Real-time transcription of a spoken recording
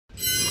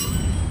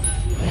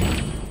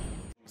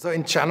So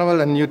in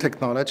general, a new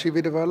technology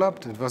we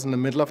developed. It was in the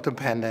middle of the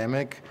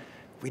pandemic.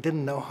 We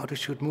didn't know how to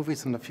shoot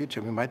movies in the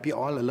future. We might be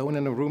all alone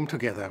in a room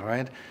together,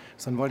 right?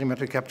 So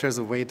volumetric capture is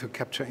a way to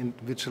capture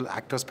individual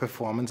actors'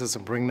 performances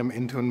and bring them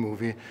into a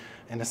movie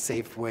in a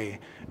safe way.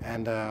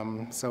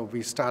 And so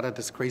we started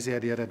this crazy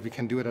idea that we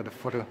can do it at a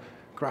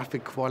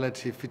photographic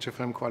quality, feature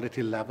film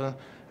quality level,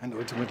 and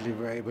ultimately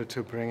we're able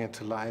to bring it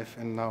to life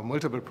in now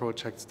multiple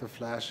projects, The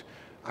Flash,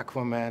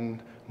 Aquaman,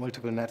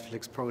 multiple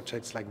Netflix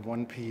projects like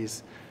One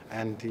Piece,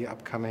 and the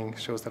upcoming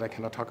shows that I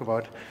cannot talk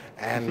about.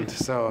 And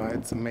so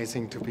it's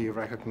amazing to be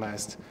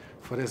recognized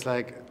for this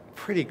like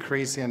pretty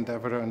crazy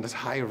endeavor and this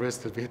high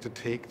risk that we had to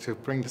take to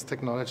bring this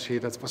technology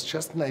that was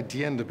just an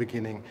idea in the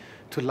beginning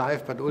to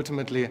life, but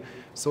ultimately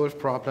solve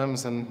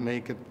problems and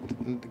make it,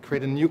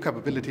 create a new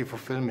capability for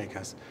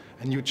filmmakers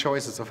and new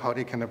choices of how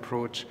they can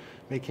approach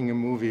making a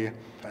movie,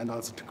 and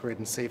also to create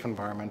a safe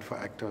environment for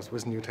actors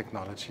with new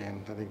technology.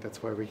 And I think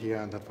that's why we're here,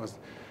 and that was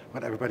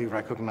what everybody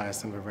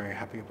recognized, and we're very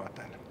happy about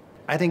that.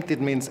 I think it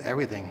means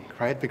everything,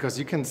 right? Because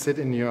you can sit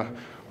in your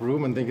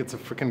room and think it's a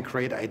freaking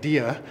great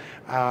idea,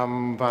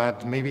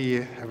 but maybe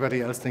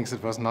everybody else thinks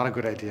it was not a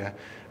good idea.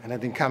 And I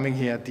think coming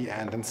here at the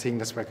end and seeing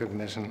this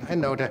recognition, I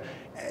know that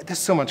there's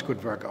so much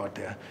good work out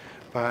there,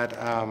 but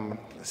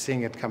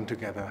seeing it come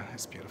together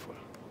is beautiful.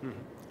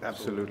 Mm-hmm.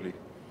 Absolutely.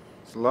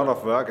 It's a lot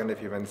of work, and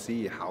if you then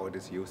see how it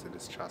is used, it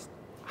is just...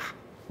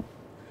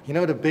 You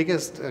know, the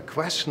biggest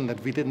question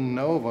that we didn't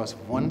know was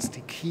once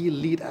the key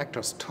lead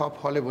actors, top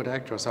Hollywood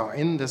actors, are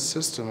in this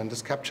system, in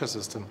this capture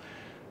system,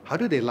 how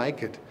do they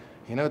like it?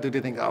 You know, do they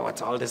think, oh,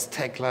 what's all this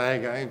tech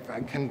like?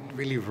 I can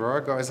really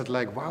work? Or is it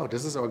like, wow,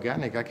 this is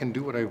organic. I can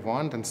do what I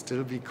want and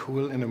still be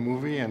cool in a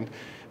movie and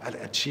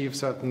achieve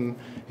certain,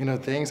 you know,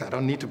 things. I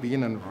don't need to be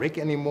in a rig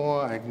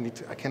anymore.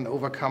 I can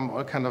overcome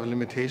all kind of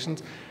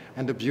limitations.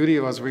 And the beauty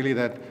was really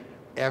that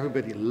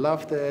everybody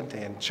loved it.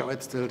 They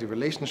enjoyed still the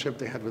relationship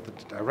they had with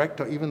the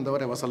director, even though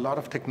there was a lot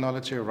of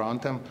technology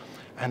around them.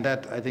 And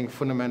that, I think,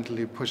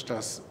 fundamentally pushed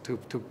us to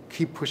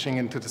keep pushing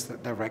into this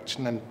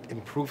direction and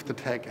improve the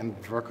tech and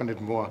work on it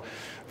more.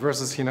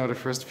 Versus, you know, the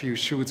first few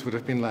shoots would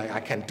have been like,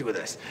 I can't do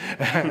this.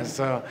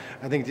 So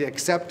I think the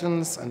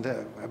acceptance and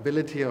the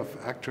ability of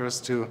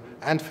actors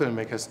and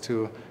filmmakers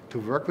to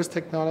work with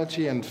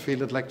technology and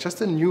feel it like just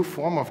a new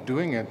form of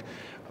doing it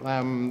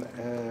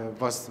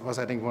was,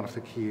 I think, one of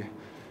the key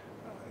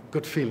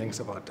good feelings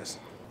about this.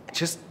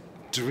 Just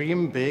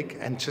dream big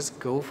and just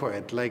go for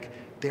it. Like,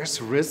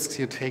 there's risks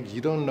you take. You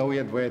don't know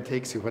yet where it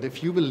takes you. But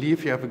if you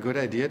believe you have a good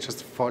idea,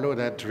 just follow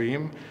that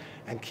dream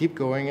and keep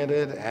going at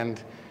it.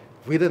 And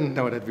we didn't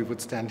know that we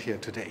would stand here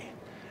today.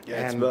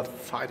 Yeah, it's worth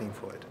fighting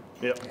for it.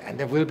 Yeah. And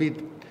there will be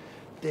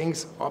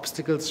things,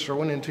 obstacles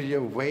thrown into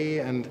your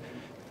way. And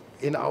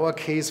in our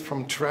case,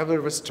 from travel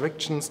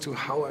restrictions to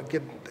how I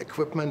get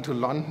equipment to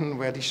London,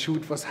 where the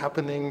shoot was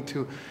happening,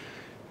 to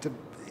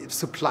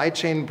supply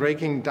chain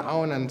breaking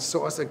down and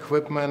source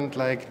equipment,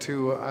 like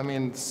to, I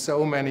mean,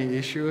 so many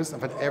issues.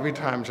 But every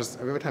time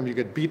you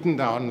get beaten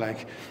down,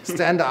 like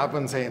stand up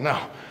and say, no,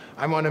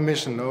 I'm on a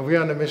mission, or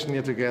we're on a mission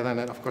here together. And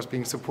then, of course,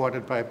 being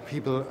supported by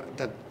people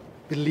that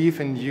believe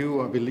in you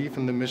or believe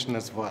in the mission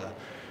as well.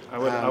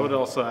 I would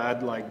also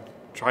add, like,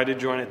 try to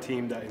join a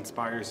team that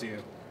inspires you,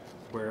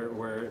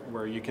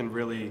 where you can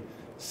really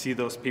see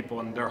those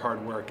people and their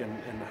hard work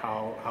and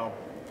how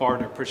far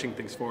they're pushing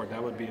things forward.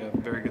 That would be a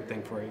very good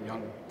thing for a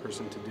young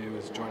person to do,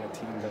 is join a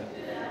team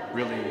that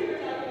really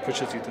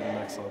pushes you to the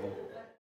next level.